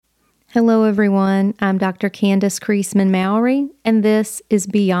Hello, everyone. I'm Dr. Candace Creasman-Mowry, and this is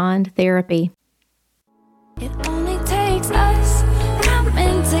Beyond Therapy. It only takes us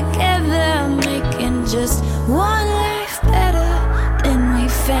coming together, making just one life better. Then we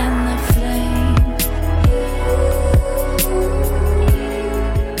fan the flame.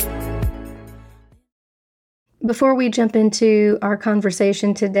 Before we jump into our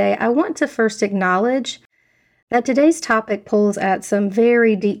conversation today, I want to first acknowledge that today's topic pulls at some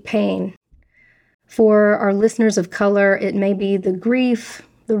very deep pain. For our listeners of color, it may be the grief,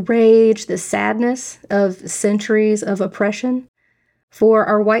 the rage, the sadness of centuries of oppression. For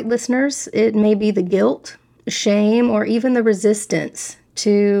our white listeners, it may be the guilt, shame, or even the resistance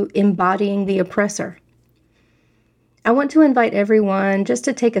to embodying the oppressor. I want to invite everyone just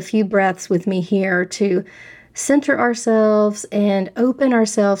to take a few breaths with me here to center ourselves and open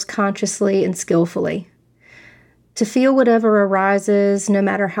ourselves consciously and skillfully. To feel whatever arises, no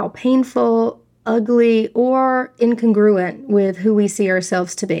matter how painful, ugly, or incongruent with who we see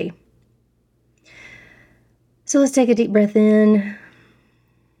ourselves to be. So let's take a deep breath in,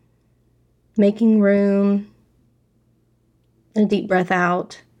 making room, and a deep breath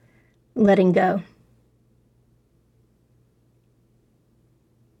out, letting go.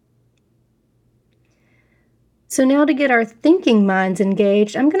 So now to get our thinking minds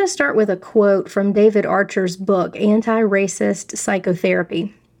engaged, I'm going to start with a quote from David Archer's book, Anti-Racist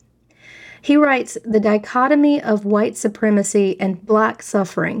Psychotherapy. He writes, "The dichotomy of white supremacy and Black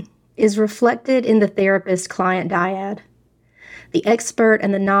suffering is reflected in the therapist-client dyad. The expert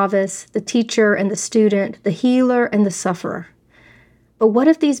and the novice, the teacher and the student, the healer and the sufferer. But what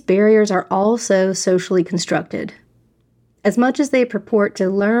if these barriers are also socially constructed? As much as they purport to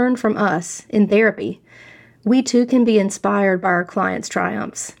learn from us in therapy, we too can be inspired by our clients'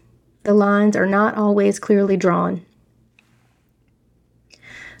 triumphs. The lines are not always clearly drawn."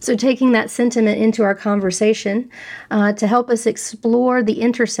 So taking that sentiment into our conversation, to help us explore the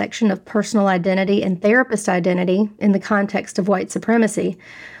intersection of personal identity and therapist identity in the context of white supremacy,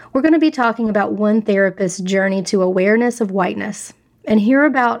 we're going to be talking about one therapist's journey to awareness of whiteness and hear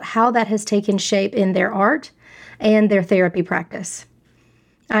about how that has taken shape in their art and their therapy practice.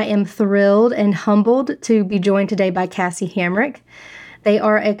 I am thrilled and humbled to be joined today by Cassie Hamrick. They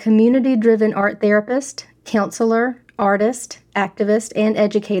are a community-driven art therapist, counselor, artist, activist, and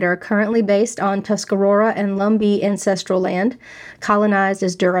educator currently based on Tuscarora and Lumbee ancestral land, colonized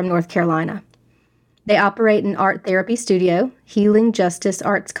as Durham, North Carolina. They operate an art therapy studio, Healing Justice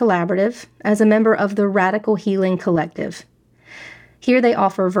Arts Collaborative, as a member of the Radical Healing Collective. Here they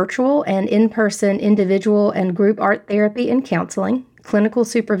offer virtual and in-person individual and group art therapy and counseling, clinical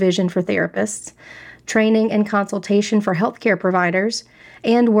supervision for therapists, training and consultation for healthcare providers,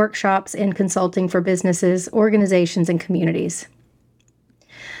 and workshops and consulting for businesses, organizations, and communities.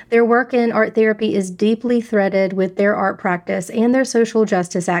 Their work in art therapy is deeply threaded with their art practice and their social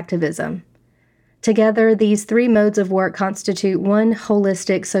justice activism. Together, these three modes of work constitute one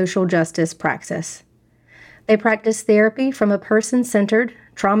holistic social justice praxis. They practice therapy from a person-centered,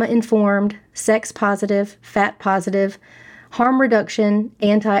 trauma-informed, sex-positive, fat-positive, harm reduction,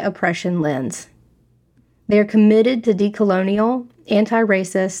 anti-oppression lens. They are committed to decolonial,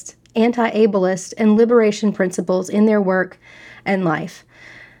 anti-racist, anti-ableist, and liberation principles in their work and life.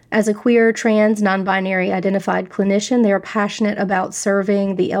 As a queer, trans, non-binary identified clinician, they are passionate about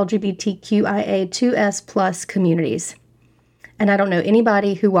serving the LGBTQIA2S+ communities. And I don't know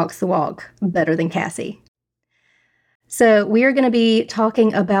anybody who walks the walk better than Cassie. So we are going to be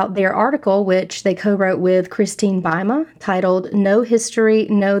talking about their article, which they co-wrote with Christine Bima, titled "Know History,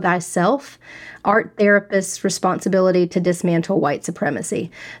 Know Thyself, Art Therapist's Responsibility to Dismantle White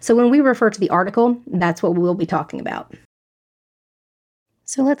Supremacy." So when we refer to the article, that's what we'll be talking about.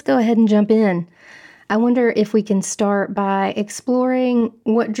 So let's go ahead and jump in. I wonder if we can start by exploring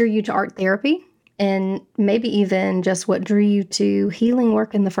what drew you to art therapy and maybe even just what drew you to healing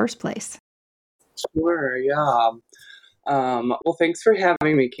work in the first place. Sure, yeah. Well, thanks for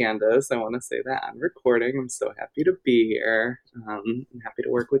having me, Candace. I want to say that on recording. I'm so happy to be here. I'm happy to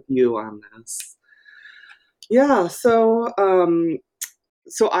work with you on this. Yeah, so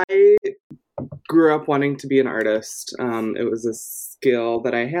I grew up wanting to be an artist. It was a skill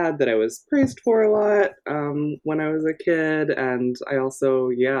that I had that I was praised for a lot when I was a kid, and I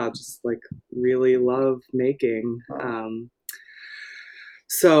also, just like really love making.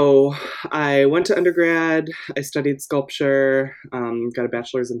 So I went to undergrad, I studied sculpture, got a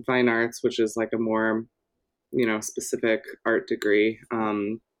bachelor's in fine arts, which is like a more, specific art degree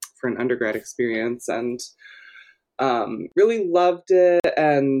for an undergrad experience, and really loved it.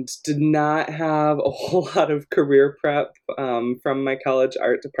 and did not have a whole lot of career prep from my college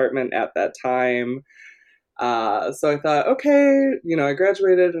art department at that time. So I thought, okay, I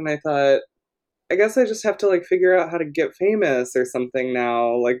graduated and I thought, I guess I just have to like figure out how to get famous or something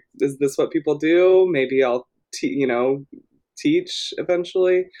now. Like, is this what people do? Maybe I'll, teach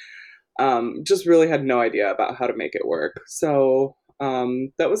eventually. Just really had no idea about how to make it work. So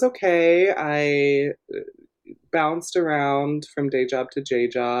that was okay. I bounced around from day job to day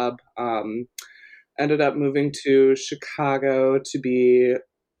job. Ended up moving to Chicago to be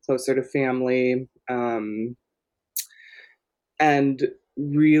closer to family. And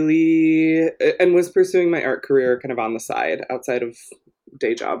really and was pursuing my art career kind of on the side outside of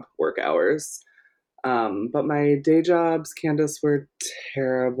day job work hours. But my day jobs, Candace, were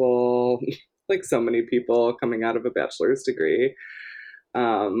terrible, like so many people coming out of a bachelor's degree.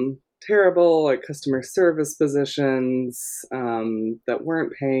 Terrible, like customer service positions that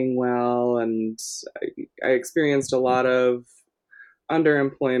weren't paying well. And I experienced a lot of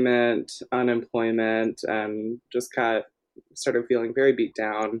underemployment, unemployment, and just started feeling very beat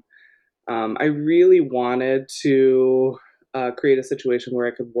down. I really wanted to create a situation where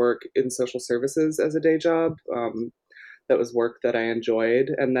I could work in social services as a day job. That was work that I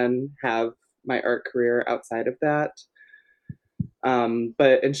enjoyed, and then have my art career outside of that.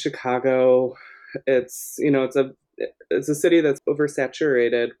 But in Chicago, it's a city that's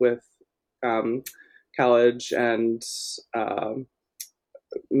oversaturated with um, college and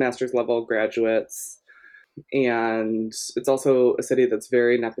master's level graduates, and it's also a city that's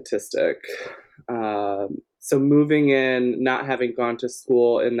very nepotistic. So moving in, not having gone to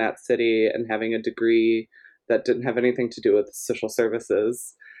school in that city, and having a degree that didn't have anything to do with social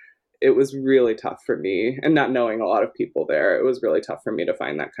services, it was really tough for me. And not knowing a lot of people there, it was really tough for me to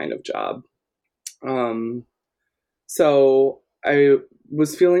find that kind of job. Um, so I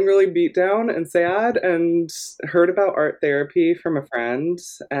was feeling really beat down and sad, and heard about art therapy from a friend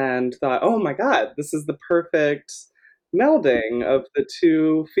and thought, oh my God, this is the perfect melding of the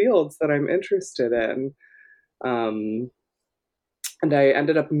two fields that I'm interested in. Um, and I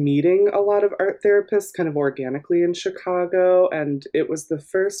ended up meeting a lot of art therapists kind of organically in Chicago. And it was the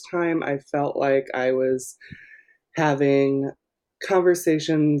first time I felt like I was having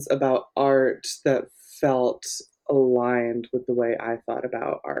conversations about art that felt aligned with the way I thought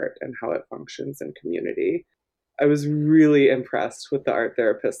about art and how it functions in community. I was really impressed with the art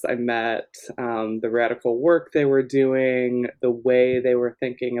therapists I met, the radical work they were doing, the way they were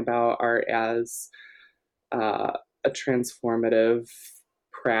thinking about art as a transformative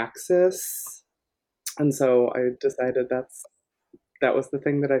praxis. And so I decided that was the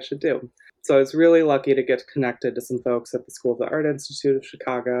thing that I should do. So I was really lucky to get connected to some folks at the School of the Art Institute of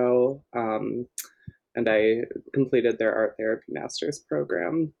Chicago, and I completed their art therapy master's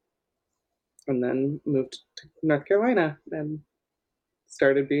program, and then moved to North Carolina and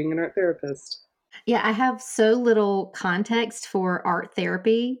started being an art therapist. Yeah, I have so little context for art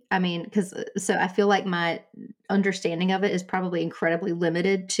therapy. I mean, because so I feel like my understanding of it is probably incredibly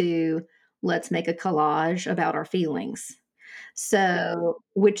limited to let's make a collage about our feelings. So,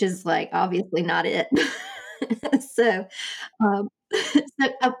 which is like obviously not it. So, um,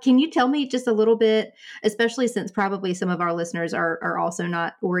 can you tell me just a little bit, especially since probably some of our listeners are also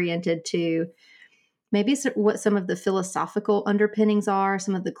not oriented to maybe what some of the philosophical underpinnings are,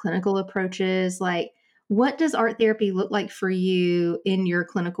 some of the clinical approaches, like what does art therapy look like for you in your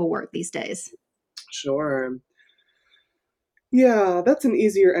clinical work these days? Sure. Yeah, that's an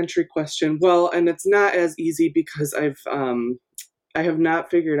easier entry question. Well, and it's not as easy because I have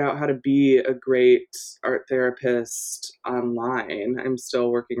not figured out how to be a great art therapist online. I'm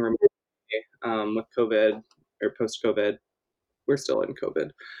still working remotely with COVID or post COVID. We're still in COVID.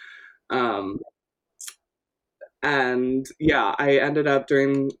 Um, and yeah, I ended up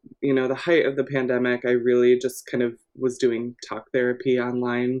during, the height of the pandemic, I really just kind of was doing talk therapy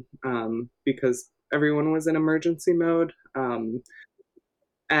online because everyone was in emergency mode.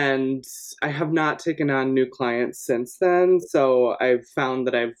 And I have not taken on new clients since then. So I've found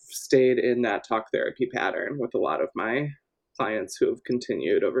that I've stayed in that talk therapy pattern with a lot of my clients who have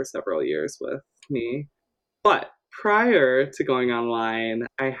continued over several years with me. But prior to going online,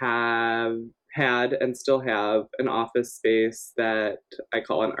 I have had and still have an office space that I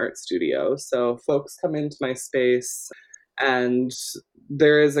call an art studio. So folks come into my space, and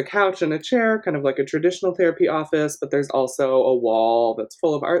there is a couch and a chair, kind of like a traditional therapy office, but there's also a wall that's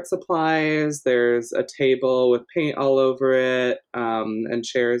full of art supplies. There's a table with paint all over it, and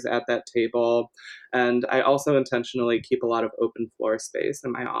chairs at that table. And I also intentionally keep a lot of open floor space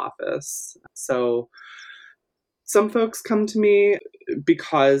in my office. So Some folks come to me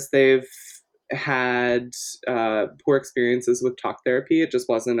because they've had poor experiences with talk therapy. It just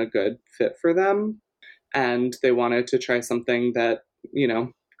wasn't a good fit for them. And they wanted to try something that,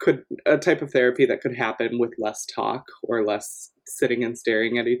 could a type of therapy that could happen with less talk or less sitting and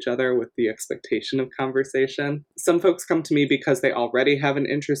staring at each other with the expectation of conversation. Some folks come to me because they already have an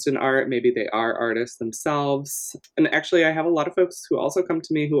interest in art. Maybe they are artists themselves. And actually, I have a lot of folks who also come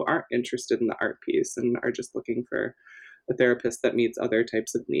to me who aren't interested in the art piece and are just looking for a therapist that meets other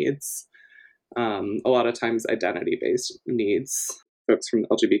types of needs. A lot of times identity-based needs. Folks from the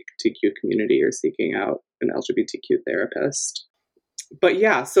LGBTQ community are seeking out an LGBTQ therapist. But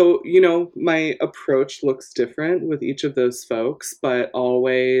yeah, so, my approach looks different with each of those folks, but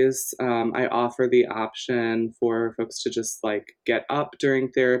always I offer the option for folks to just like get up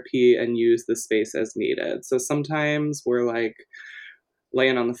during therapy and use the space as needed. So sometimes we're like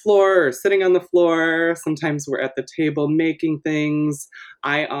laying on the floor or sitting on the floor. Sometimes we're at the table making things.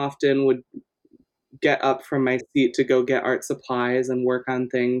 I often would get up from my seat to go get art supplies and work on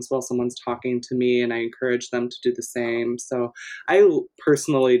things while someone's talking to me, and I encourage them to do the same. So I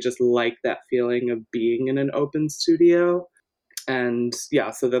personally just like that feeling of being in an open studio. And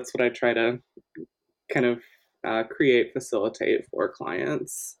yeah, so that's what I try to kind of facilitate for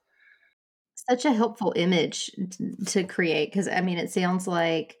clients. Such a helpful image to create, because I mean, it sounds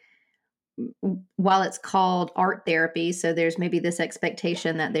like while it's called art therapy, so there's maybe this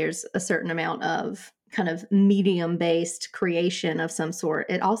expectation that there's a certain amount of kind of medium based creation of some sort.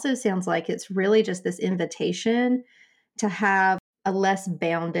 It also sounds like it's really just this invitation to have a less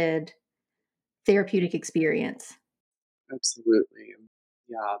bounded therapeutic experience. Absolutely.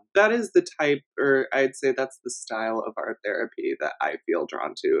 Yeah, that is the type, or I'd say that's the style of art therapy that I feel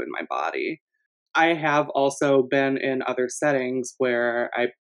drawn to in my body. I have also been in other settings where I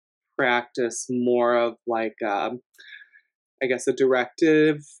practice more of like, I guess, a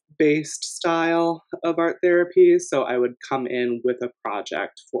directive based style of art therapy. So I would come in with a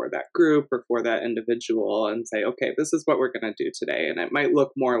project for that group or for that individual and say, okay, this is what we're going to do today. And it might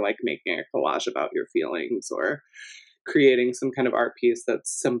look more like making a collage about your feelings or creating some kind of art piece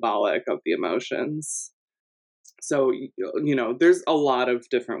that's symbolic of the emotions. So, there's a lot of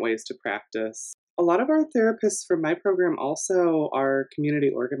different ways to practice. A lot of our therapists from my program also are community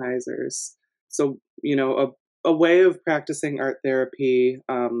organizers. So, a way of practicing art therapy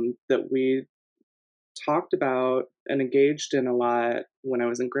that we talked about and engaged in a lot when I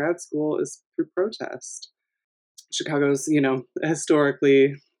was in grad school is through protest. Chicago's, a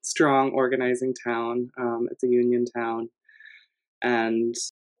historically strong organizing town. It's a union town. And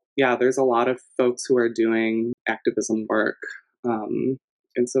yeah, there's a lot of folks who are doing activism work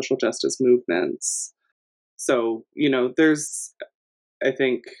in social justice movements. So, there's, I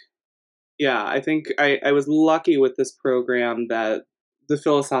think, I was lucky with this program that the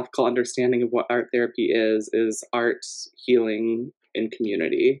philosophical understanding of what art therapy is art healing in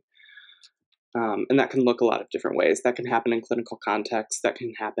community. And that can look a lot of different ways. That can happen in clinical contexts, that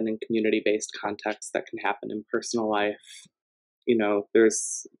can happen in community-based contexts, that can happen in personal life.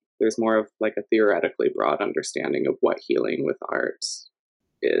 There's more of like a theoretically broad understanding of what healing with art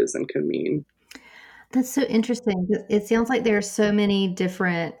is and can mean. That's so interesting. It sounds like there are so many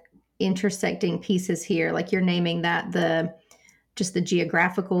different intersecting pieces here. Like you're naming that just the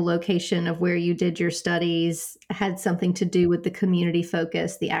geographical location of where you did your studies had something to do with the community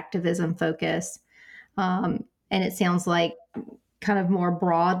focus, the activism focus. And it sounds like kind of more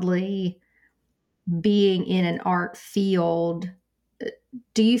broadly being in an art field.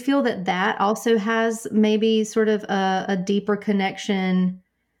 Do you feel that also has maybe sort of a deeper connection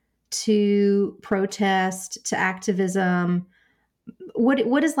to protest, to activism?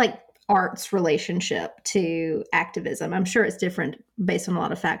 What is like art's relationship to activism? I'm sure it's different based on a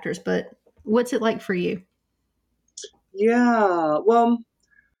lot of factors, but what's it like for you? Yeah, well,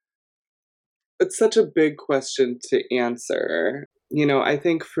 it's such a big question to answer. I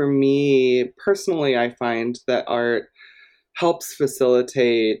think for me personally, I find that art helps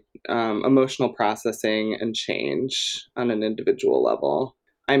facilitate emotional processing and change on an individual level.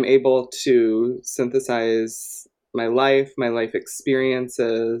 I'm able to synthesize my life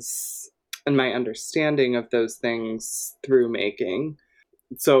experiences, and my understanding of those things through making.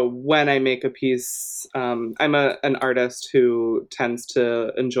 So when I make a piece, I'm an artist who tends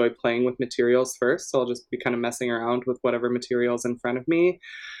to enjoy playing with materials first. So I'll just be kind of messing around with whatever materials in front of me,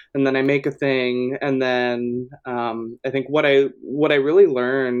 and then I make a thing. And then I think what I really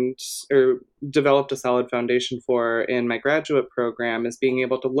learned or developed a solid foundation for in my graduate program is being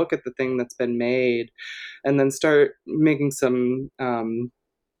able to look at the thing that's been made, and then start making some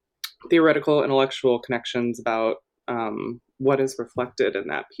theoretical, intellectual connections about what is reflected in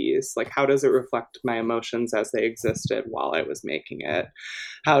that piece. Like, how does it reflect my emotions as they existed while I was making it?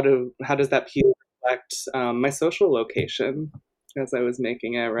 How does that piece reflect my social location as I was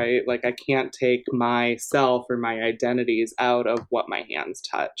making it, right? Like, I can't take myself or my identities out of what my hands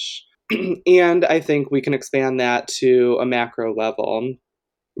touch. And I think we can expand that to a macro level,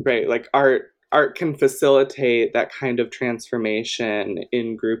 right? Like, art can facilitate that kind of transformation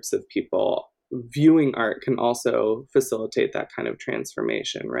in groups of people. Viewing art can also facilitate that kind of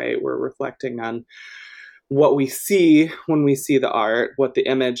transformation, right? We're reflecting on what we see when we see the art, what the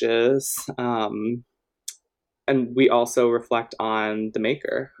image is, and we also reflect on the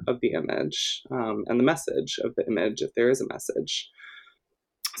maker of the image, and the message of the image, if there is a message.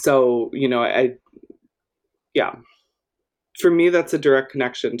 So, yeah, for me, that's a direct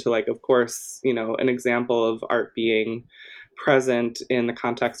connection to, like, of course, an example of art being present in the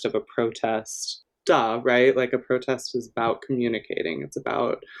context of a protest. Duh, right? Like, a protest is about communicating. It's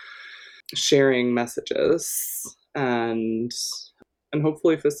about sharing messages and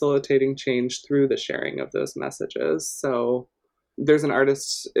hopefully facilitating change through the sharing of those messages. So there's an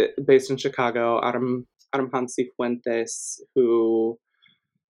artist based in Chicago, Adam Hansi Fuentes, who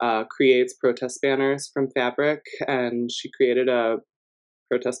creates protest banners from fabric, and she created a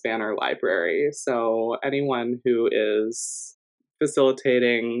protest banner library. So anyone who is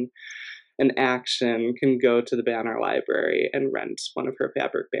facilitating an action can go to the banner library and rent one of her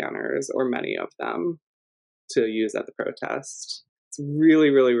fabric banners or many of them to use at the protest. It's a really,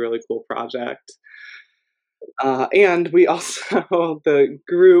 really, really cool project. And we also, the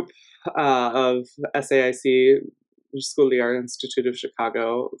group of SAIC, School of the Art Institute of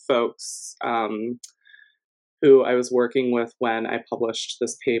Chicago folks, who I was working with when I published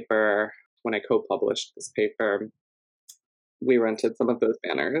this paper, when I co-published this paper, we rented some of those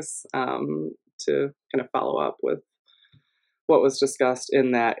banners to kind of follow up with what was discussed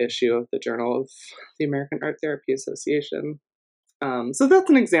in that issue of the Journal of the American Art Therapy Association. So that's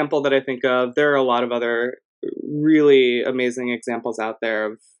an example that I think of. There are a lot of other really amazing examples out there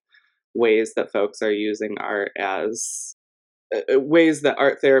of ways that folks are using art as ways that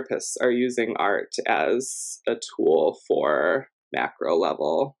art therapists are using art as a tool for macro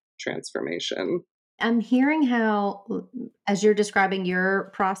level transformation. I'm hearing how, as you're describing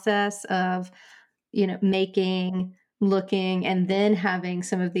your process of, making, looking, and then having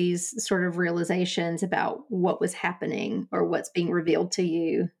some of these sort of realizations about what was happening or what's being revealed to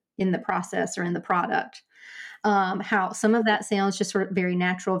you in the process or in the product. How some of that sounds just sort of very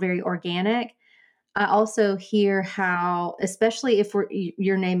natural, very organic. I also hear how, especially if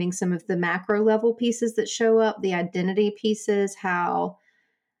you're naming some of the macro level pieces that show up, the identity pieces, how,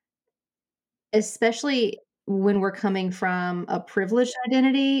 especially when we're coming from a privileged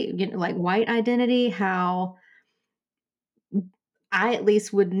identity, like white identity, how I at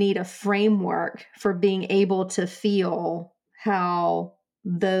least would need a framework for being able to feel how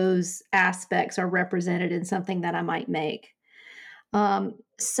those aspects are represented in something that I might make.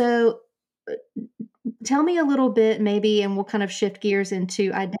 So tell me a little bit, maybe, and we'll kind of shift gears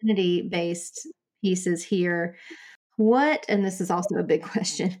into identity based pieces here. And this is also a big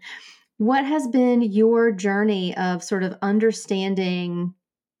question, what has been your journey of sort of understanding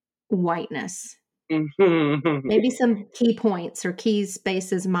whiteness? Maybe some key points or key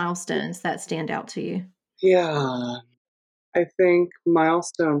spaces, milestones that stand out to you. Yeah, I think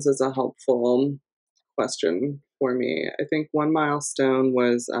milestones is a helpful question for me. I think one milestone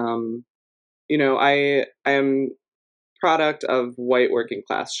was, I am product of white working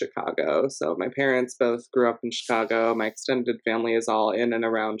class Chicago. So my parents both grew up in Chicago. My extended family is all in and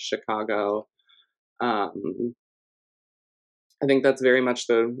around Chicago. Um, I think that's very much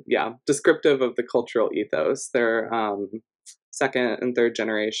descriptive of the cultural ethos. They're second and third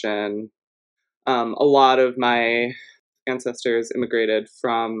generation. A lot of my ancestors immigrated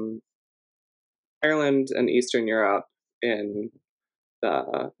from Ireland and Eastern Europe in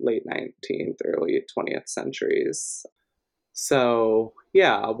the late 19th, early 20th centuries. So,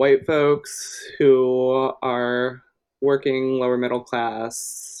 yeah, white folks who are working lower middle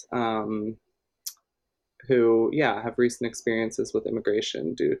class, who, yeah, have recent experiences with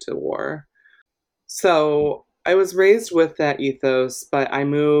immigration due to war. So I was raised with that ethos, but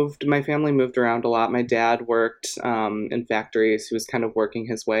my family moved around a lot. My dad worked in factories. He was kind of working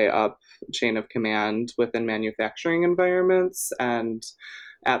his way up chain of command within manufacturing environments. And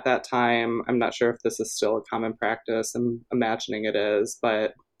at that time, I'm not sure if this is still a common practice. I'm imagining it is,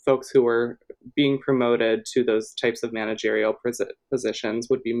 but folks who were being promoted to those types of managerial positions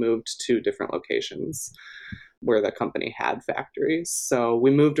would be moved to different locations where the company had factories. So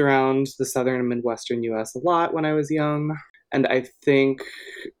we moved around the southern and midwestern US a lot when I was young. And I think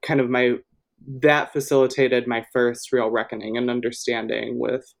kind of that facilitated my first real reckoning and understanding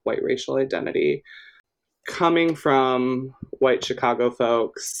with white racial identity. Coming from white Chicago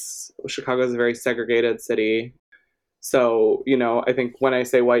folks, Chicago is a very segregated city. So, I think when I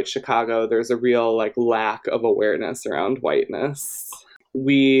say white Chicago, there's a real lack of awareness around whiteness.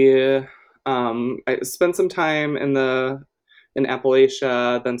 I spent some time in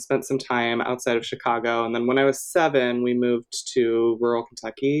Appalachia, then spent some time outside of Chicago, and then when I was 7, we moved to rural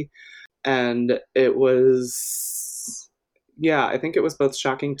Kentucky, and it was, yeah, I think it was both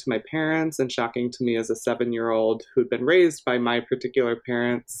shocking to my parents and shocking to me as a 7-year-old who'd been raised by my particular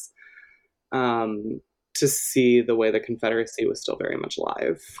parents, to see the way the Confederacy was still very much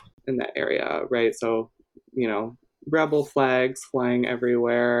alive in that area, right? So, rebel flags flying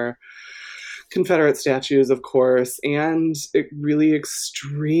everywhere, Confederate statues, of course, and really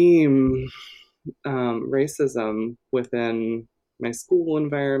extreme racism within my school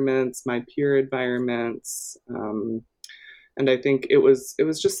environments, my peer environments, and I think it was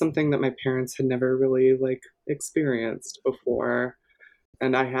just something that my parents had never really experienced before,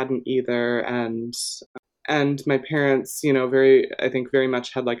 and I hadn't either, and my parents, I think very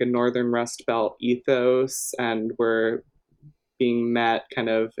much had a Northern Rust Belt ethos and were being met kind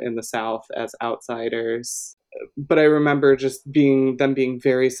of in the South as outsiders. But I remember just them being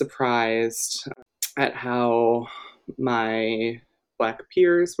very surprised at how my Black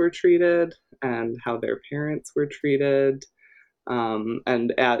peers were treated and how their parents were treated,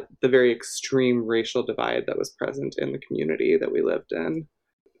 and at the very extreme racial divide that was present in the community that we lived in.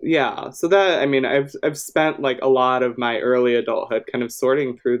 Yeah, so I've spent a lot of my early adulthood kind of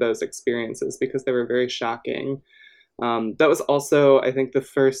sorting through those experiences because they were very shocking. That was also, I think, the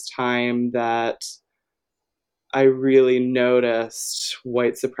first time that I really noticed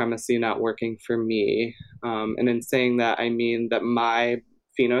white supremacy not working for me. And in saying that, I mean that my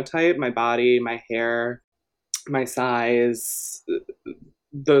phenotype, my body, my hair, my size,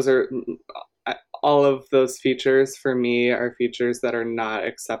 those are all of those features for me are features that are not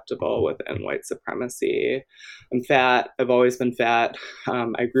acceptable within white supremacy. I'm fat. I've always been fat.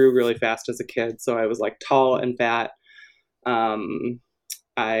 I grew really fast as a kid, so I was tall and fat.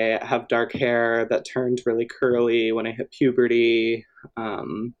 I have dark hair that turned really curly when I hit puberty.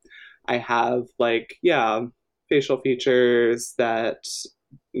 I have facial features that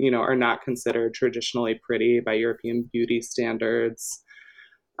are not considered traditionally pretty by European beauty standards.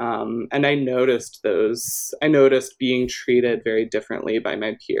 And I noticed being treated very differently by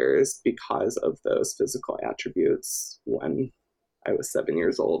my peers because of those physical attributes when I was 7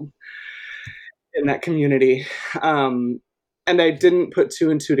 years old in that community. And I didn't put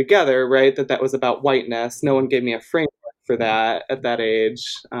 2 and 2 together, right? That was about whiteness. No one gave me a framework for that at that age.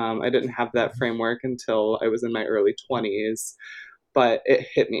 I didn't have that framework until I was in my early 20s, but it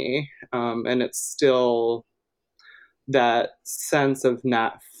hit me. And it's still that sense of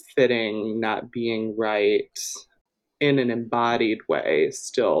not fitting, not being right in an embodied way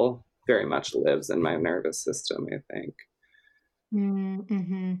still very much lives in my nervous system, I think.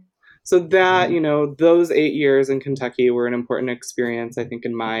 Mm-hmm. So that, those 8 years in Kentucky were an important experience, I think,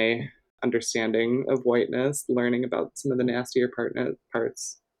 in my understanding of whiteness, learning about some of the nastier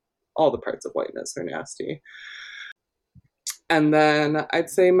parts. All the parts of whiteness are nasty. And then I'd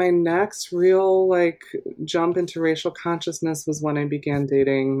say my next real jump into racial consciousness was when I began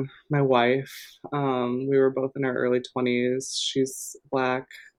dating my wife. We were both in our early 20s. She's Black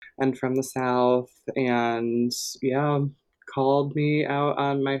and from the South, and yeah, called me out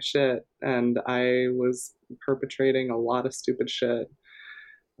on my shit, and I was perpetrating a lot of stupid shit.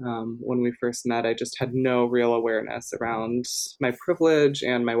 When we first met, I just had no real awareness around my privilege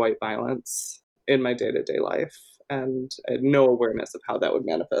and my white violence in my day-to-day life, and I had no awareness of how that would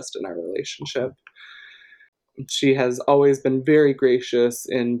manifest in our relationship. She has always been very gracious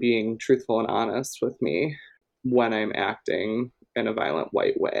in being truthful and honest with me when I'm acting in a violent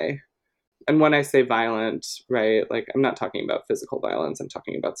white way. And when I say violent, right, I'm not talking about physical violence, I'm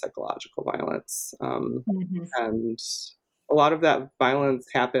talking about psychological violence. Mm-hmm. And a lot of that violence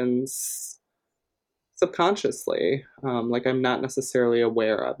happens subconsciously. I'm not necessarily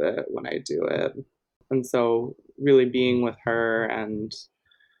aware of it when I do it. And so really being with her and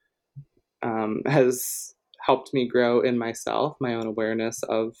has helped me grow in myself, my own awareness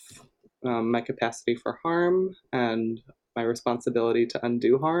of my capacity for harm and my responsibility to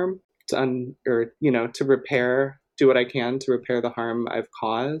undo harm, to repair, do what I can to repair the harm I've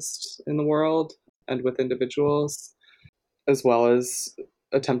caused in the world and with individuals, as well as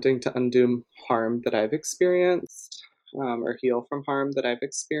attempting to undo harm that I've experienced, or heal from harm that I've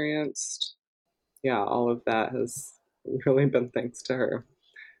experienced. Yeah, all of that has really been thanks to her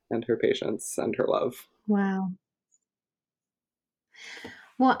and her patience and her love. Wow.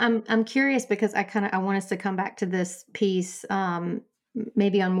 Well, I'm curious because I want us to come back to this piece,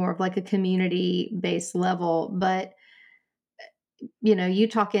 maybe on more of like a community based level. But you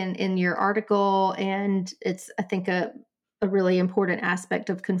talk in your article, and it's I think a really important aspect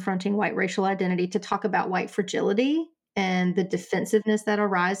of confronting white racial identity to talk about white fragility and the defensiveness that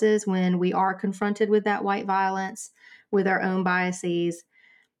arises when we are confronted with that white violence, with our own biases.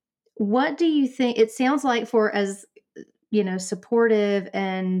 What do you think? It sounds like for as supportive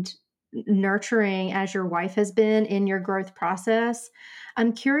and nurturing as your wife has been in your growth process,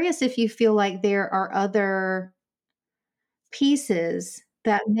 I'm curious if you feel like there are other pieces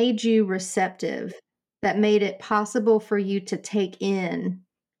that made you receptive, that made it possible for you to take in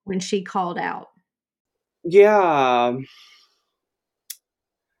when she called out. Yeah,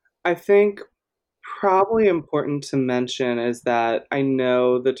 I think probably important to mention is that I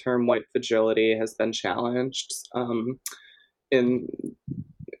know the term white fragility has been challenged in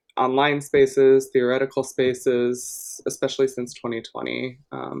online spaces, theoretical spaces, especially since 2020,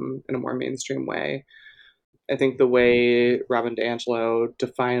 in a more mainstream way. I think the way Robin DiAngelo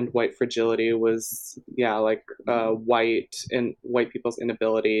defined white fragility was, yeah, like white people's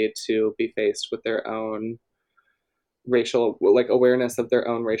inability to be faced with their own racial, like awareness of their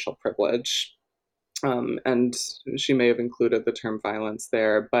own racial privilege. And she may have included the term violence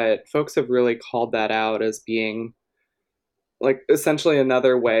there, but folks have really called that out as being like essentially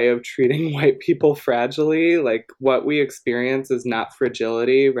another way of treating white people fragilely. Like what we experience is not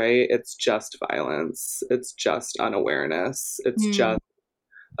fragility, right? It's just violence. It's just unawareness. It's Mm. just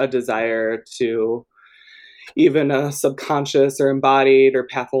a desire to, even a subconscious or embodied or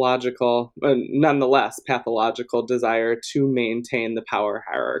pathological, nonetheless pathological desire to maintain the power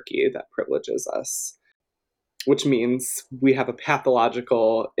hierarchy that privileges us, which means we have a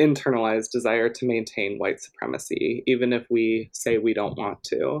pathological internalized desire to maintain white supremacy. Even if we say we don't want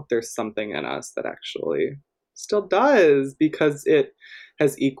to, there's something in us that actually still does, because it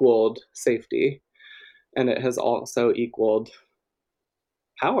has equaled safety and it has also equaled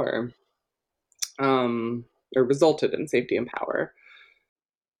power, or resulted in safety and power.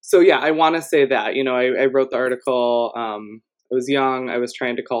 So yeah, I want to say that, I wrote the article. I was young. I was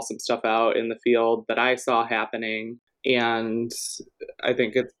trying to call some stuff out in the field that I saw happening, and I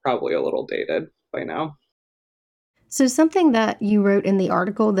think it's probably a little dated by now. So, something that you wrote in the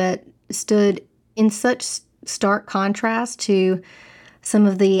article that stood in such stark contrast to some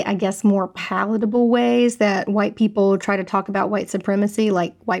of the, I guess, more palatable ways that white people try to talk about white supremacy,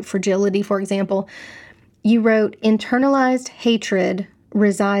 like white fragility, for example. You wrote, internalized hatred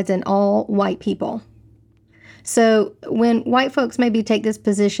resides in all white people. So when white folks maybe take this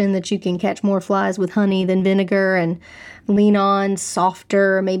position that you can catch more flies with honey than vinegar and lean on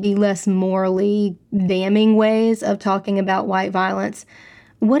softer, maybe less morally damning ways of talking about white violence,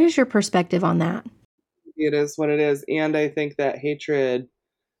 what is your perspective on that? It is what it is. And I think that hatred,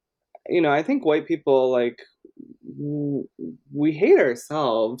 I think white people, like, we hate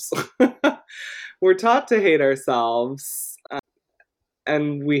ourselves. We're taught to hate ourselves.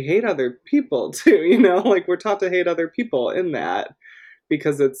 And we hate other people too, like we're taught to hate other people in that,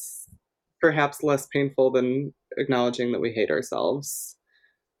 because it's perhaps less painful than acknowledging that we hate ourselves.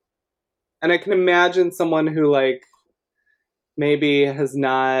 And I can imagine someone who, like, maybe has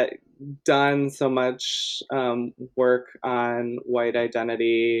not done so much work on white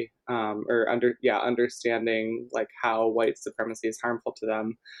identity, or understanding like how white supremacy is harmful to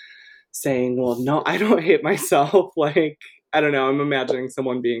them, saying, well, no, I don't hate myself. Like, I don't know, I'm imagining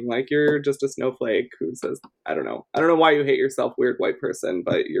someone being like, you're just a snowflake who says, I don't know why you hate yourself, weird white person,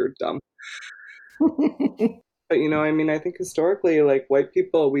 but you're dumb. But I mean, I think historically, like, white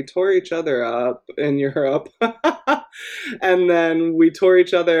people, we tore each other up in Europe. And then we tore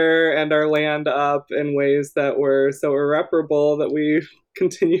each other and our land up in ways that were so irreparable that we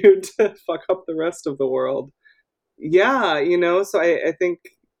continued to fuck up the rest of the world. Yeah, so I think,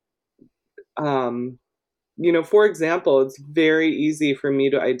 um, for example, it's very easy for me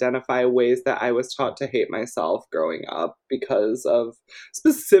to identify ways that I was taught to hate myself growing up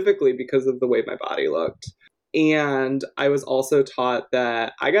specifically because of the way my body looked. And I was also taught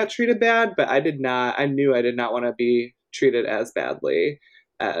that I got treated bad, but I knew I did not want to be treated as badly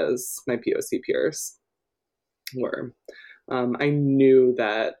as my POC peers were. I knew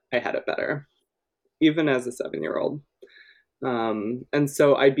that I had it better, even as a 7-year-old. And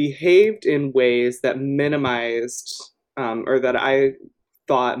so I behaved in ways that minimized, or that I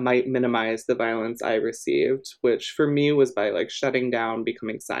thought might minimize the violence I received, which for me was by like shutting down,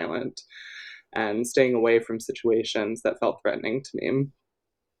 becoming silent, and staying away from situations that felt threatening to me.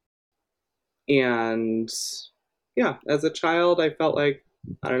 And yeah, as a child, I felt like,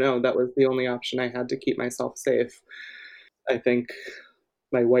 I don't know, that was the only option I had to keep myself safe. I think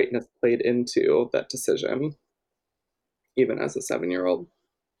my whiteness played into that decision, even as a 7-year-old.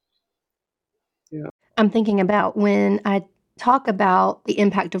 Yeah. I'm thinking about when I talk about the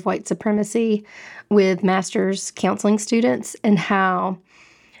impact of white supremacy with master's counseling students and how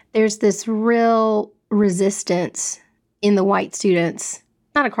there's this real resistance in the white students,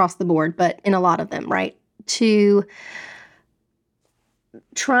 not across the board, but in a lot of them, right? To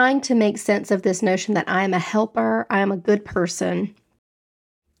trying to make sense of this notion that I am a helper, I am a good person,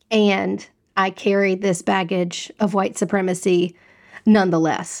 and I carry this baggage of white supremacy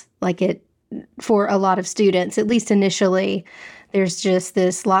nonetheless. Like it, for a lot of students, at least initially, there's just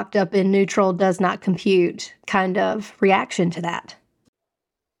this locked up in neutral, does not compute kind of reaction to that.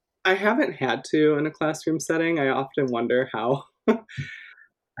 I haven't had to in a classroom setting. I often wonder how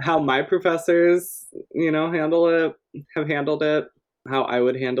how my professors, have handled it, how I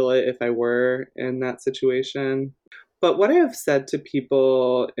would handle it if I were in that situation. But what I have said to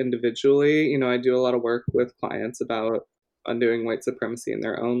people individually, I do a lot of work with clients about undoing white supremacy in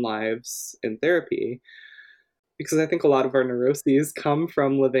their own lives in therapy, because I think a lot of our neuroses come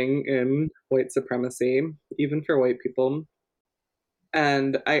from living in white supremacy, even for white people.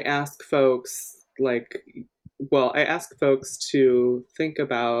 And I ask folks to think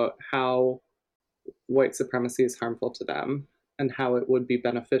about how white supremacy is harmful to them and how it would be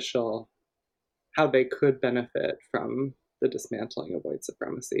beneficial, how they could benefit from the dismantling of white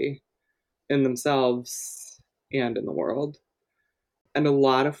supremacy in themselves and in the world. And a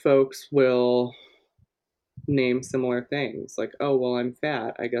lot of folks will name similar things like, oh, well, I'm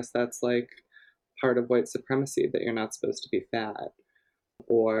fat. I guess that's like part of white supremacy that you're not supposed to be fat.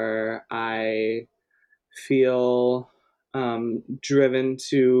 Or I feel driven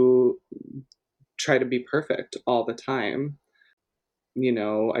to try to be perfect all the time.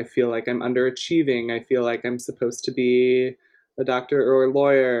 I feel like I'm underachieving. I feel like I'm supposed to be a doctor or a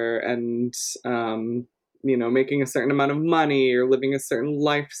lawyer and, making a certain amount of money or living a certain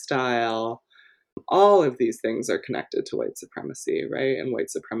lifestyle. All of these things are connected to white supremacy, right? And white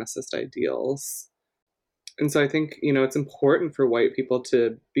supremacist ideals. And so I think, it's important for white people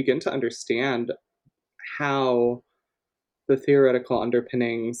to begin to understand how the theoretical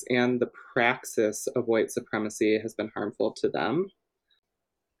underpinnings and the praxis of white supremacy has been harmful to them,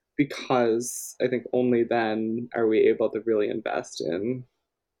 because I think only then are we able to really invest in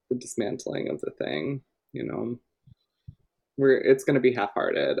the dismantling of the thing. You know, it's going to be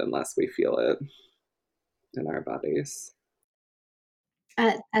half-hearted unless we feel it in our bodies.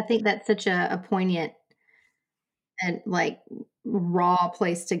 I think that's such a poignant and like raw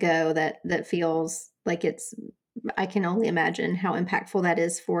place to go that feels like it's I can only imagine how impactful that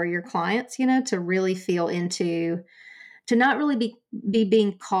is for your clients, to really feel into to not really be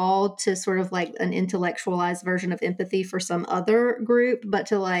being called to sort of like an intellectualized version of empathy for some other group, but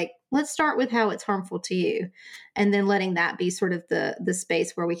to like, let's start with how it's harmful to you. And then letting that be sort of the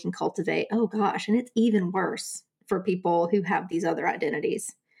space where we can cultivate, oh gosh, and it's even worse for people who have these other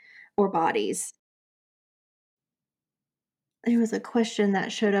identities or bodies. There was a question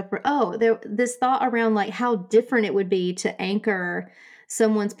that showed up. Oh, this thought around like how different it would be to anchor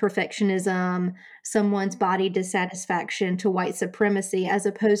someone's perfectionism, someone's body dissatisfaction to white supremacy, as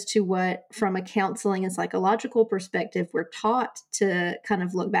opposed to what, from a counseling and psychological perspective, we're taught to kind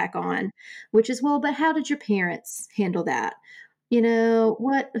of look back on, which is, well, but how did your parents handle that? Who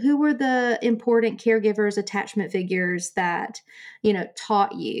were the important caregivers, attachment figures that,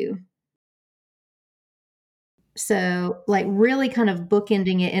 taught you. So, like, really kind of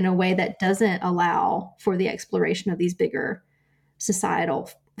bookending it in a way that doesn't allow for the exploration of these bigger societal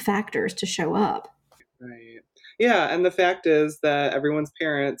factors to show up. Right. Yeah, and the fact is that everyone's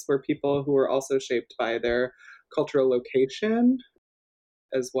parents were people who were also shaped by their cultural location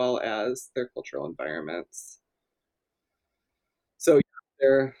as well as their cultural environments. So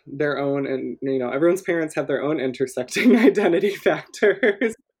their own, and everyone's parents have their own intersecting identity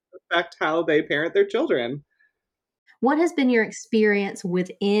factors affect how they parent their children. What has been your experience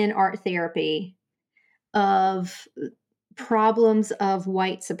within art therapy of problems of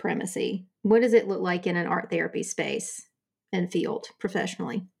white supremacy? What does it look like in an art therapy space and field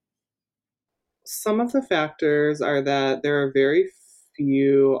professionally? Some of the factors are that there are very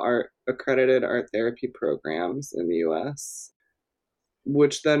few accredited art therapy programs in the US.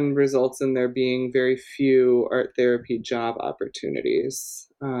 which then results in there being very few art therapy job opportunities.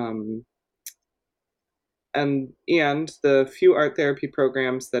 And the few art therapy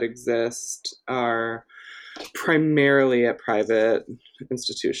programs that exist are primarily at private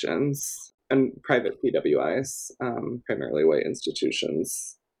institutions and private PWIs, primarily white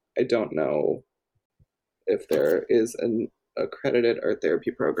institutions. I don't know if there is an accredited art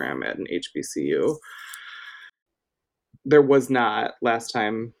therapy program at an HBCU. There was not last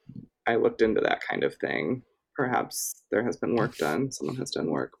time I looked into that kind of thing. Perhaps there has been work done, someone has done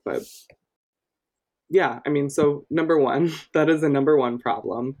work, but yeah, I mean, so number one, that is a number one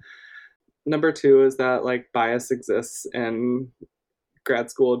problem. Number two is that like bias exists in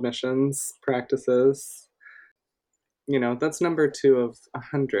grad school admissions practices. You know, that's number two of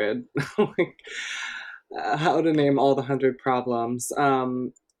 100. Like, how to name all the 100 problems.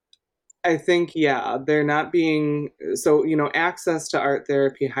 I think, yeah, they're not being so, access to art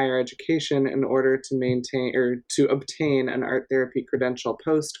therapy higher education in order to maintain or to obtain an art therapy credential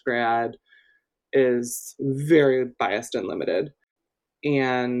post grad is very biased and limited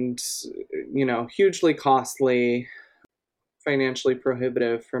and, hugely costly, financially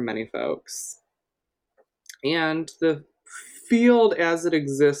prohibitive for many folks. And the field as it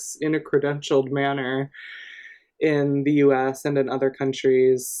exists in a credentialed manner in the US and in other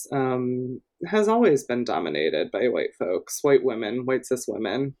countries has always been dominated by white folks, white women, white cis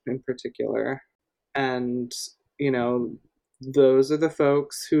women in particular. And, those are the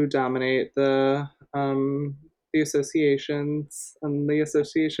folks who dominate the associations and the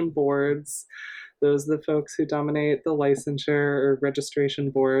association boards. Those are the folks who dominate the licensure or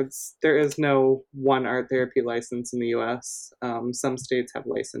registration boards. There is no one art therapy license in the US. Some states have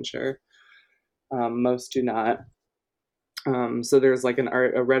licensure, most do not. So there's like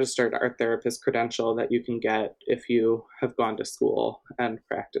a registered art therapist credential that you can get if you have gone to school and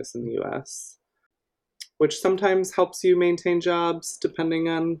practice in the US, which sometimes helps you maintain jobs depending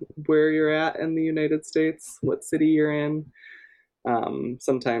on where you're at in the United States, what city you're in.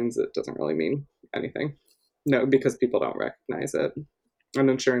 Sometimes it doesn't really mean anything. No, because people don't recognize it, and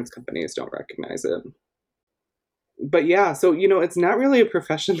insurance companies don't recognize it. But yeah, so it's not really a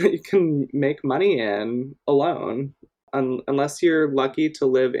profession that you can make money in alone, unless you're lucky to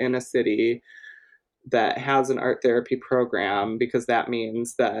live in a city that has an art therapy program, because that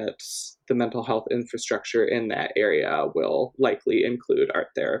means that the mental health infrastructure in that area will likely include art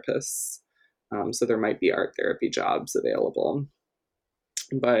therapists. So there might be art therapy jobs available.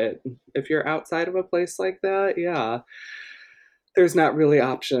 But if you're outside of a place like that, yeah, there's not really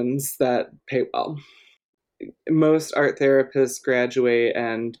options that pay well. Most art therapists graduate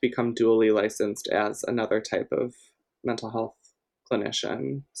and become dually licensed as another type of mental health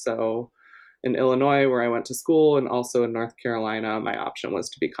clinician. So in Illinois, where I went to school, and also in North Carolina, my option was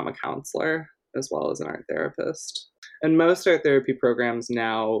to become a counselor as well as an art therapist. And most art therapy programs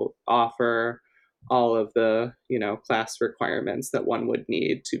now offer all of the, class requirements that one would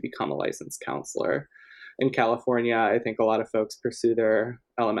need to become a licensed counselor. In California, I think a lot of folks pursue their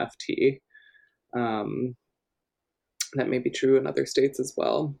LMFT. That may be true in other states as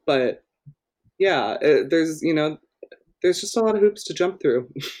well. But yeah, there's just a lot of hoops to jump through.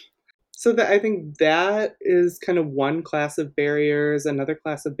 So I think that is kind of one class of barriers. Another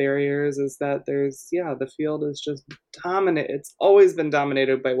class of barriers is that the field is just dominant. It's always been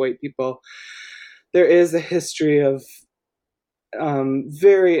dominated by white people. There is a history of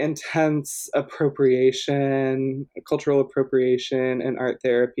very intense appropriation, cultural appropriation in art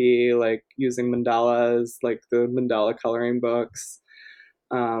therapy, like using mandalas, like the mandala coloring books.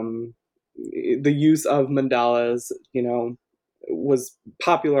 The use of mandalas, was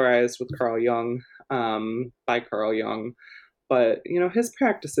popularized with Carl Jung, by Carl Jung, but his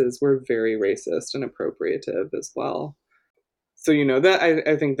practices were very racist and appropriative as well. So that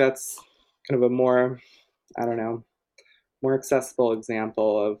I think that's kind of a more, I don't know, more accessible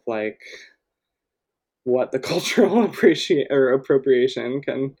example of like what the cultural appropriation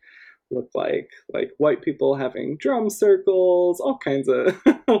can look like white people having drum circles, all kinds of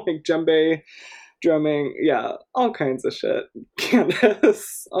like djembe drumming, yeah, all kinds of shit.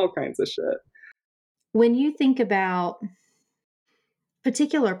 Candace, all kinds of shit. When you think about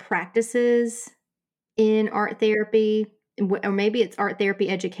particular practices in art therapy, or maybe it's art therapy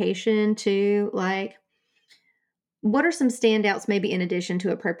education too, like what are some standouts maybe in addition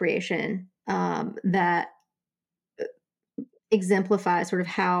to appropriation that exemplify sort of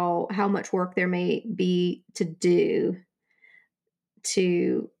how much work there may be to do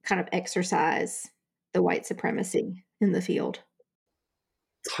to kind of exercise the white supremacy in the field?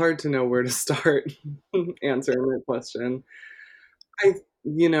 It's hard to know where to start answering that question. I,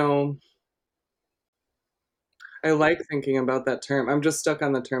 you know, I like thinking about that term. I'm just stuck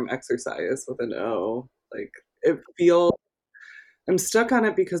on the term exercise with an O. Like it feels, I'm stuck on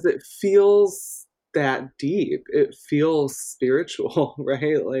it because it feels that deep. It feels spiritual,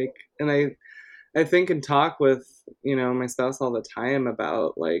 right? Like, and I think and talk with, my spouse all the time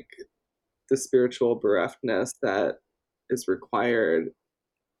about like the spiritual bereftness that is required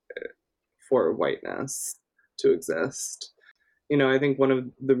for whiteness to exist. I think one of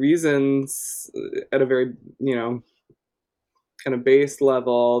the reasons at a very, kind of base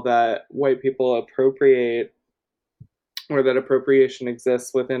level that white people appropriate or that appropriation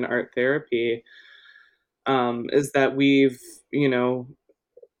exists within art therapy is that we've, you know,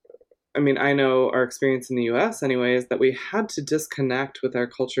 I know our experience in the US anyway is that we had to disconnect with our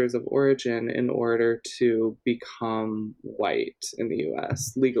cultures of origin in order to become white in the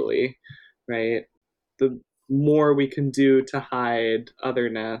US legally, right? The more we can do to hide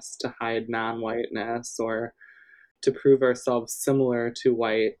otherness, to hide non whiteness, or to prove ourselves similar to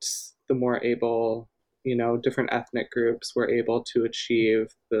white, the more able, different ethnic groups were able to achieve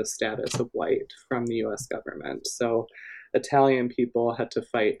the status of white from the US government. So Italian people had to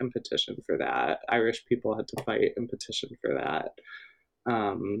fight and petition for that. Irish people had to fight and petition for that.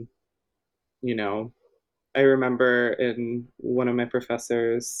 Um, you know, I remember in one of my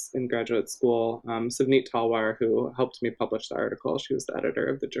professors in graduate school, Savneet Talwar, who helped me publish the article. She was the editor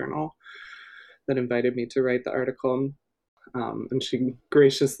of the journal that invited me to write the article. And she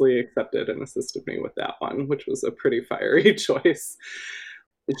graciously accepted and assisted me with that one, which was a pretty fiery choice.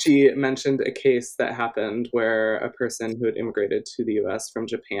 She mentioned a case that happened where a person who had immigrated to the US from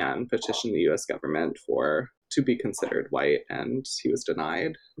Japan petitioned the US government to be considered white, and he was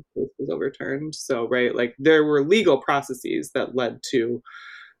denied. It was overturned. So, right, like there were legal processes that led to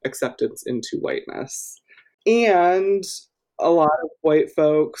acceptance into whiteness. And a lot of white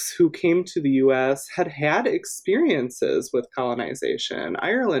folks who came to the US had experiences with colonization.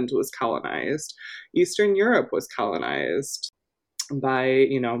 Ireland was colonized, Eastern Europe was colonized by,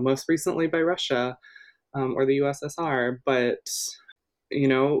 most recently by Russia or the USSR. But,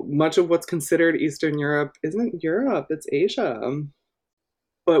 much of what's considered Eastern Europe isn't Europe, it's Asia.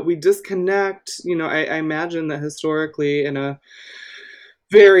 But we disconnect, I imagine that historically, in a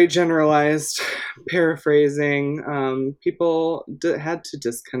very generalized paraphrasing, people had to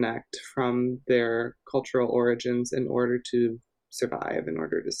disconnect from their cultural origins in order to survive, in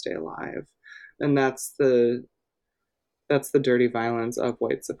order to stay alive. And that's the dirty violence of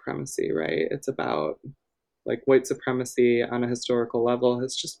white supremacy, right? It's about, like, white supremacy on a historical level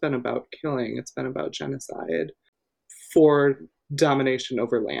has just been about killing. It's been about genocide for domination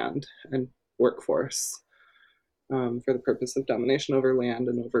over land and workforce, for the purpose of domination over land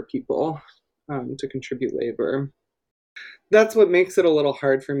and over people, to contribute labor. That's what makes it a little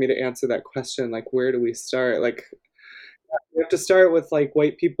hard for me to answer that question. Like, where do we start? Like, we have to start with like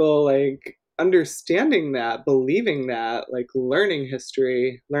white people, like understanding that, believing that, like learning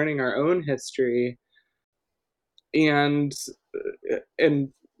history, learning our own history, and and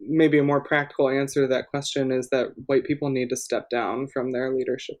maybe a more practical answer to that question is that white people need to step down from their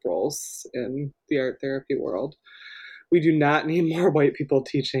leadership roles in the art therapy world. We do not need more white people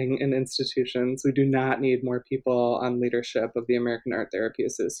teaching in institutions. We do not need more people on leadership of the American Art Therapy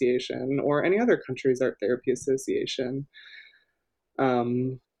Association or any other country's art therapy association.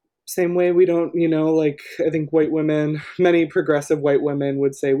 Same way we don't, like I think white women, many progressive white women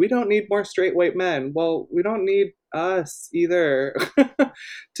would say, we don't need more straight white men. Well, we don't need us either to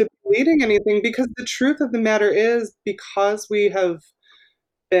be leading anything, because the truth of the matter is, because we have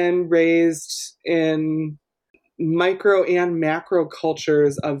been raised in micro and macro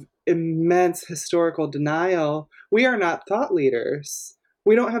cultures of immense historical denial, we are not thought leaders.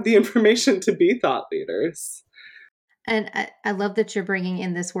 We don't have the information to be thought leaders. And I love that you're bringing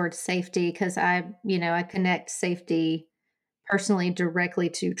in this word safety, because I connect safety personally directly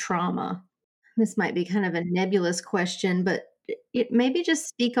to trauma. This might be kind of a nebulous question, but it maybe just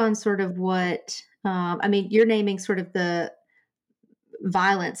speak on sort of what, you're naming sort of the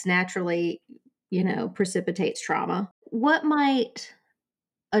violence naturally, precipitates trauma. What might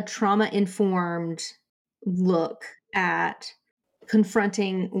a trauma informed look at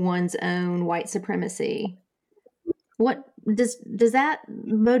confronting one's own white supremacy? What does that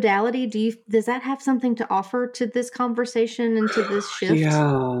modality, does that have something to offer to this conversation and to this shift? Yeah,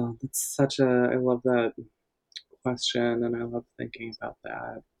 I love that question, and I love thinking about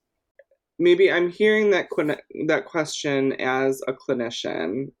that. Maybe I'm hearing that question as a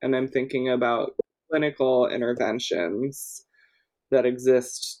clinician, and I'm thinking about clinical interventions that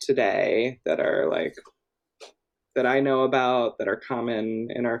exist today that are like that I know about that are common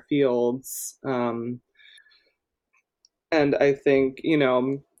in our fields. And I think,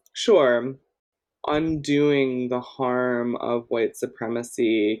 sure, undoing the harm of white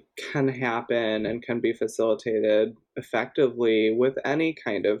supremacy can happen and can be facilitated effectively with any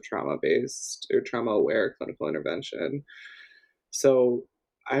kind of trauma based or trauma aware clinical intervention. So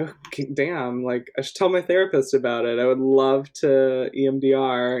damn, like I should tell my therapist about it. I would love to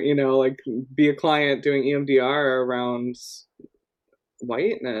EMDR, like be a client doing EMDR around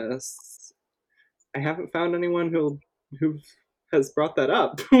whiteness. I haven't found anyone who has brought that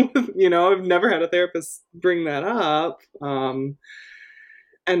up. I've never had a therapist bring that up. And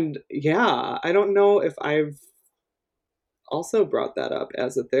yeah, I don't know if I've also brought that up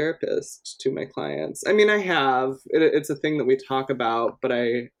as a therapist to my clients. I mean, I have. It's a thing that we talk about, but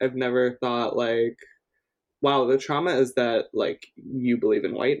I've never thought like, wow, the trauma is that like you believe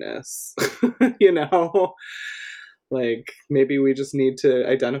in whiteness, you know? Like maybe we just need to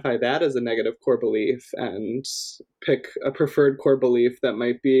identify that as a negative core belief and pick a preferred core belief that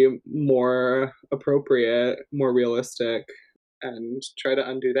might be more appropriate, more realistic, and try to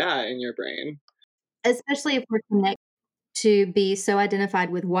undo that in your brain. Especially if we're connected. To be so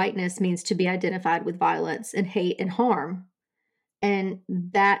identified with whiteness means to be identified with violence and hate and harm, and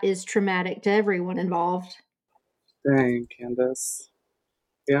that is traumatic to everyone involved. Dang, Candace.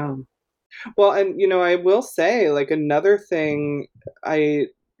 Yeah. Well, and I will say, like, another thing, I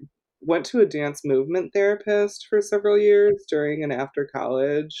went to a dance movement therapist for several years during and after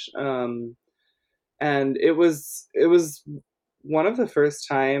college. And it was one of the first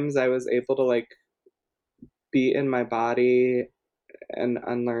times I was able to like be in my body and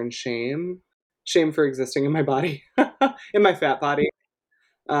unlearn shame for existing in my body, in my fat body,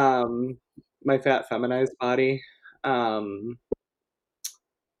 um, my fat feminized body. Um,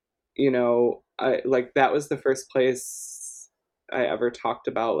 I like that was the first place I ever talked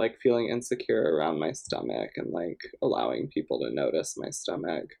about like feeling insecure around my stomach and like allowing people to notice my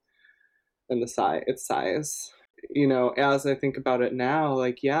stomach and its size. As I think about it now,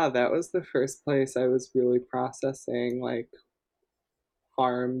 like yeah, that was the first place I was really processing like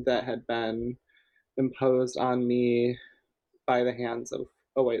harm that had been imposed on me by the hands of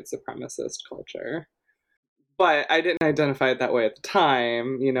a white supremacist culture. But I didn't identify it that way at the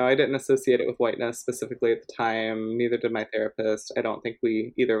time. I didn't associate it with whiteness specifically at the time. Neither did my therapist. I don't think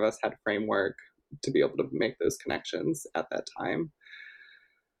either of us had a framework to be able to make those connections at that time.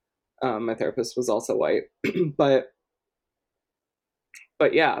 My therapist was also white, but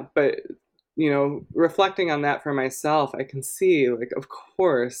yeah, but reflecting on that for myself, I can see like, of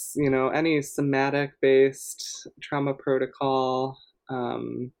course, any somatic based trauma protocol,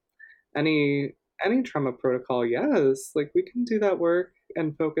 um, any trauma protocol, yes, like we can do that work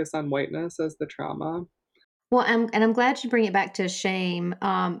and focus on whiteness as the trauma. Well, I'm glad you bring it back to shame,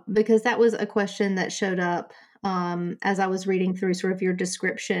 because that was a question that showed up as I was reading through sort of your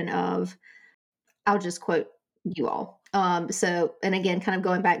description of. I'll just quote you all. So, and again, kind of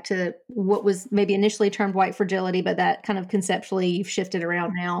going back to what was maybe initially termed white fragility, but that kind of conceptually you've shifted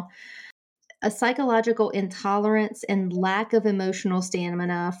around now. A psychological intolerance and lack of emotional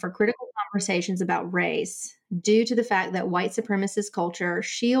stamina for critical conversations about race due to the fact that white supremacist culture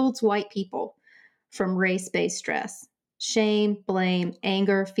shields white people from race based stress. Shame, blame,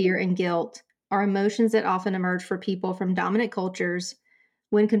 anger, fear, and guilt are emotions that often emerge for people from dominant cultures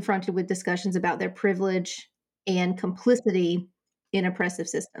when confronted with discussions about their privilege and complicity in oppressive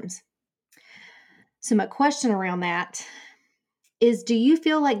systems. So, my question around that is, do you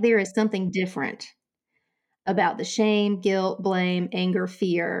feel like there is something different about the shame, guilt, blame, anger,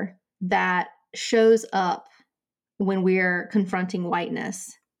 fear that shows up when we're confronting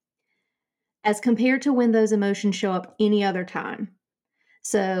whiteness as compared to when those emotions show up any other time?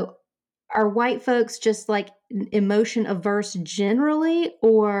 So, are white folks just like emotion averse generally,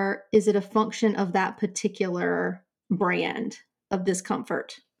 or is it a function of that particular brand of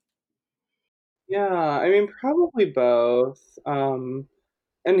discomfort? Yeah, I mean, probably both. And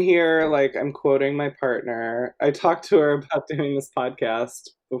here, like, I'm quoting my partner. I talked to her about doing this podcast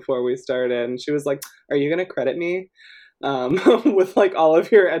before we started, and she was like, "Are you going to credit me with like all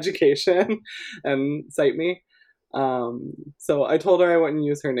of your education and cite me?" So I told her I wouldn't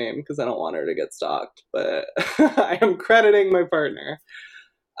use her name because I don't want her to get stalked, but I am crediting my partner.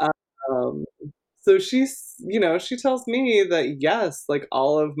 Um, so she tells me that yes, like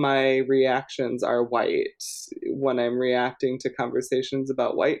all of my reactions are white when I'm reacting to conversations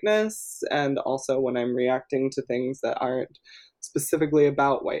about whiteness, and also when I'm reacting to things that aren't specifically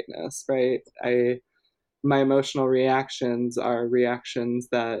about whiteness, right? My emotional reactions are reactions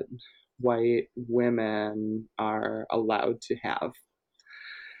that white women are allowed to have.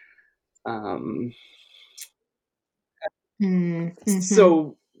 Mm-hmm.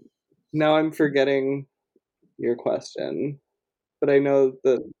 So now I'm forgetting your question, but I know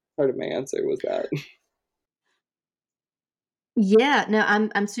that part of my answer was that. Yeah, no,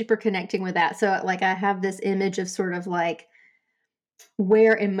 I'm super connecting with that. So like I have this image of sort of like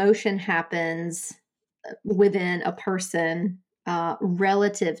where emotion happens within a person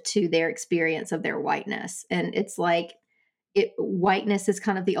relative to their experience of their whiteness. And it's like whiteness is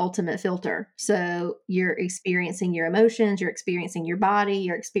kind of the ultimate filter. So you're experiencing your emotions, you're experiencing your body,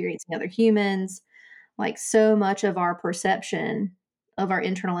 you're experiencing other humans. Like so much of our perception of our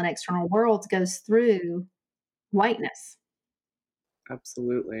internal and external worlds goes through whiteness.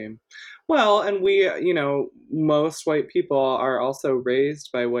 Absolutely. Well, and we, most white people are also raised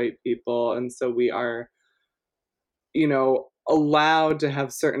by white people. And so we are, allowed to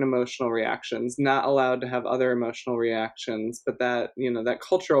have certain emotional reactions, not allowed to have other emotional reactions, but that, that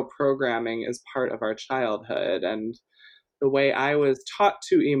cultural programming is part of our childhood. And the way I was taught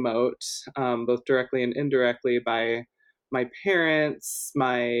to emote, both directly and indirectly by my parents,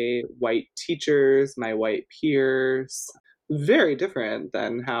 my white teachers, my white peers, very different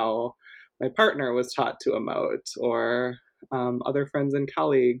than how my partner was taught to emote, or other friends and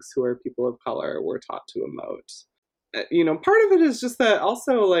colleagues who are people of color were taught to emote. Part of it is just that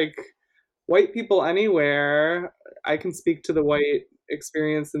also, like, white people anywhere, I can speak to the white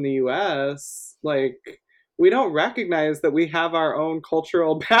experience in the US, like, we don't recognize that we have our own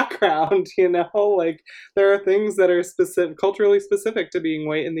cultural background, like there are things that are culturally specific to being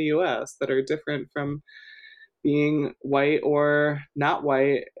white in the US that are different from being white or not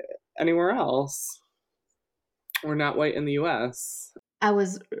white anywhere else, or not white in the US. I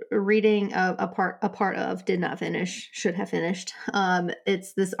was reading a part of, did not finish, should have finished.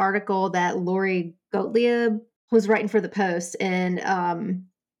 It's this article that Lori Gottlieb was writing for the Post, and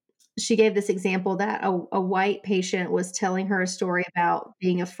she gave this example that a white patient was telling her a story about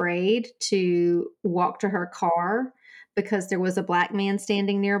being afraid to walk to her car because there was a black man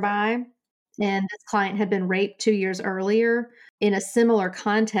standing nearby. And this client had been raped 2 years earlier in a similar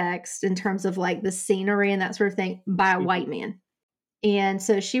context in terms of like the scenery and that sort of thing by a white man. And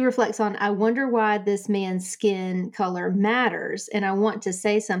so she reflects on, I wonder why this man's skin color matters. And I want to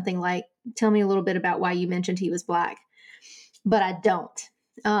say something like, tell me a little bit about why you mentioned he was black, but I don't.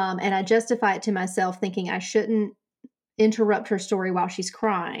 And I justify it to myself thinking I shouldn't interrupt her story while she's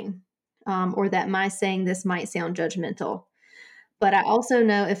crying, or that my saying this might sound judgmental. But I also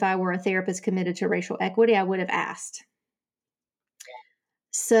know if I were a therapist committed to racial equity, I would have asked.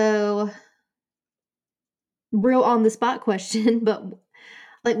 So, real on the spot question, but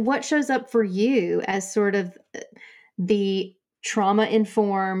like what shows up for you as sort of the trauma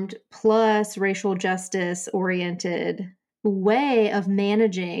informed plus racial justice oriented way of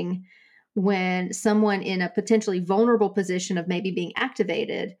managing when someone in a potentially vulnerable position of maybe being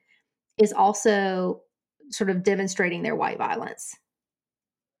activated is also sort of demonstrating their white violence?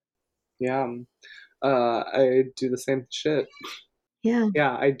 Yeah. I do the same shit. Yeah.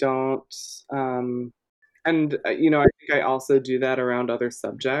 Yeah, I don't. And I think I also do that around other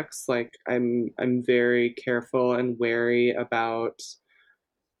subjects. Like I'm very careful and wary about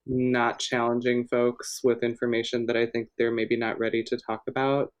not challenging folks with information that I think they're maybe not ready to talk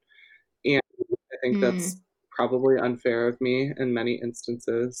about. And I think Mm. that's probably unfair of me in many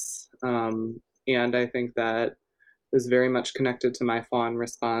instances. And I think that is very much connected to my fawn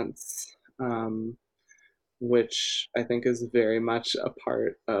response, which I think is very much a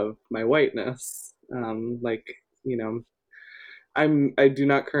part of my whiteness. Like, you know, I do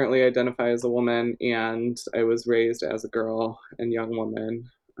not currently identify as a woman, and I was raised as a girl and young woman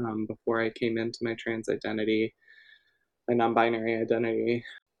before I came into my trans identity, my non-binary identity.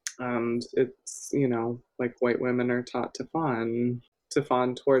 And it's, like white women are taught to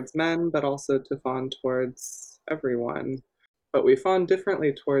fawn towards men, but also to fawn towards everyone. But we fawn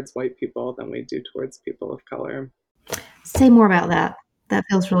differently towards white people than we do towards people of color. Say more about that. That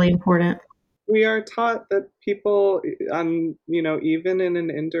feels really important. We are taught that people, even in an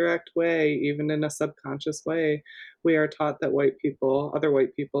indirect way, even in a subconscious way, we are taught that other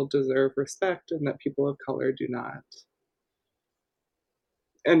white people deserve respect and that people of color do not.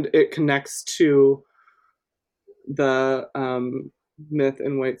 And it connects to the myth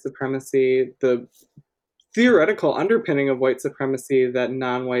in white supremacy, the theoretical underpinning of white supremacy that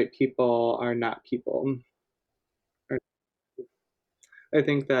non-white people are not people. I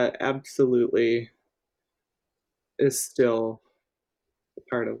think that absolutely is still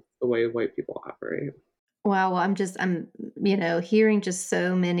part of the way white people operate. Wow, well, I'm hearing just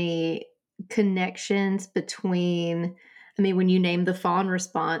so many connections between, when you name the fawn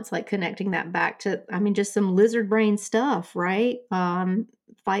response, like connecting that back to, just some lizard brain stuff, right?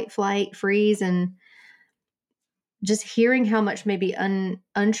 Fight, flight, freeze, and just hearing how much maybe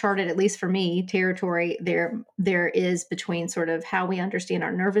uncharted, at least for me, territory there is between sort of how we understand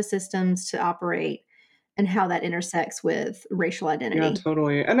our nervous systems to operate and how that intersects with racial Yeah, identity.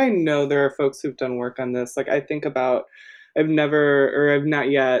 totally. And I know there are folks who've done work on this. Like I think about, I've not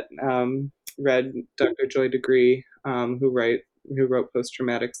yet read Dr. Joy Degree, who wrote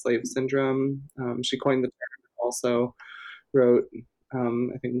Post-Traumatic Slave Syndrome. She coined the term, also wrote,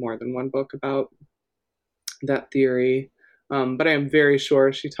 I think, more than one book about that theory. But I am very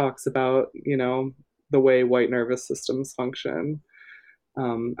sure she talks about, the way white nervous systems function.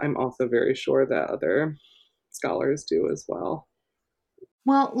 I'm also very sure that other scholars do as well.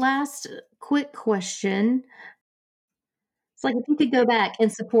 Well, last quick question. It's like if you could go back and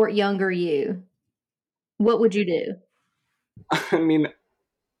support younger you, what would you do? I mean,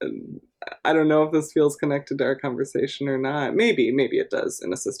 I don't know if this feels connected to our conversation or not. Maybe it does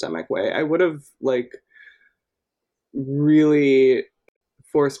in a systemic way. I would have really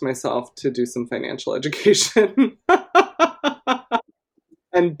forced myself to do some financial education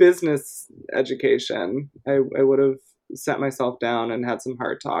and business education. I would have set myself down and had some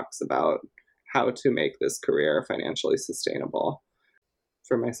hard talks about how to make this career financially sustainable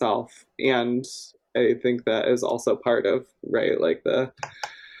for myself. And I think that is also part of, right, like the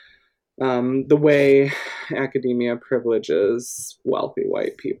way academia privileges wealthy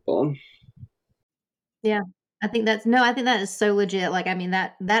white people. Yeah. I think that is so legit. Like,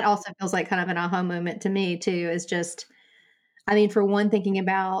 that also feels like kind of an aha moment to me too, is just, for one, thinking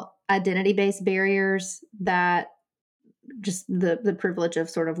about identity-based barriers, that just the privilege of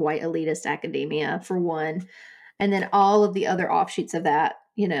sort of white elitist academia for one, and then all of the other offshoots of that,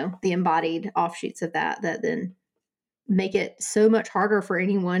 the embodied offshoots of that then make it so much harder for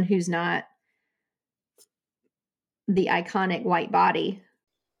anyone who's not the iconic white body.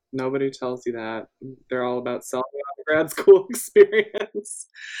 Nobody tells you that. They're all about selling you on the grad school experience.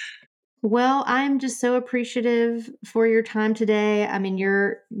 Well, I'm just so appreciative for your time today.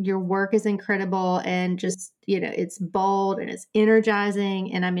 Your work is incredible, and just, it's bold and it's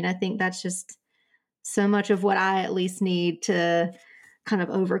energizing. And I think that's just so much of what I at least need to kind of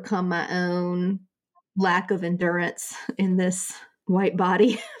overcome my own lack of endurance in this white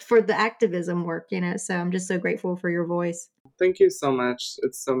body for the activism work, So I'm just so grateful for your voice. Thank you so much.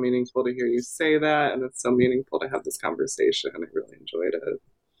 It's so meaningful to hear you say that, and it's so meaningful to have this conversation. I really enjoyed it.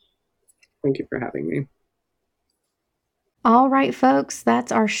 Thank you for having me. All right, folks,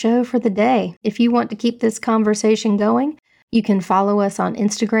 that's our show for the day. If you want to keep this conversation going, you can follow us on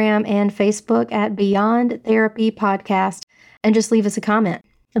Instagram and Facebook at Beyond Therapy Podcast and just leave us a comment.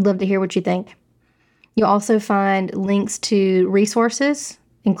 I'd love to hear what you think. You'll also find links to resources,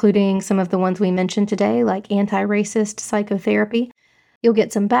 including some of the ones we mentioned today, like anti-racist psychotherapy. You'll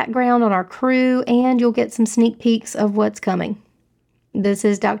get some background on our crew, and you'll get some sneak peeks of what's coming. This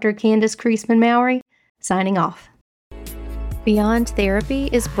is Dr. Candace Creasman-Mowry, signing off. Beyond Therapy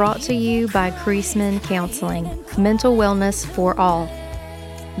is brought to you by Creasman Counseling, mental wellness for all.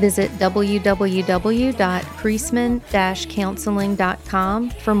 Visit www.creasman-counseling.com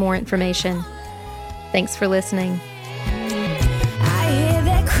for more information. Thanks for listening.